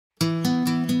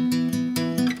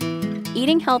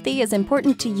Eating healthy is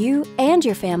important to you and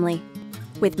your family.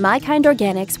 With MyKind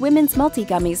Organics Women's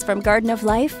Multi-Gummies from Garden of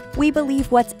Life, we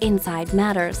believe what's inside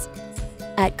matters.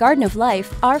 At Garden of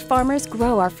Life, our farmers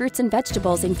grow our fruits and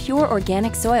vegetables in pure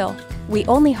organic soil. We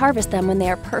only harvest them when they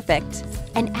are perfect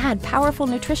and add powerful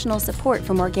nutritional support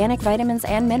from organic vitamins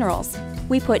and minerals.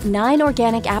 We put 9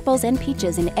 organic apples and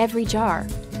peaches in every jar.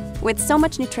 With so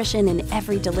much nutrition in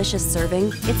every delicious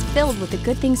serving, it's filled with the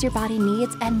good things your body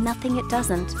needs and nothing it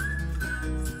doesn't.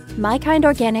 MyKind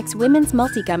Organics Women's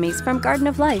Multi-Gummies from Garden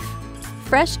of Life.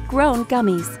 Fresh, grown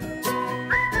gummies.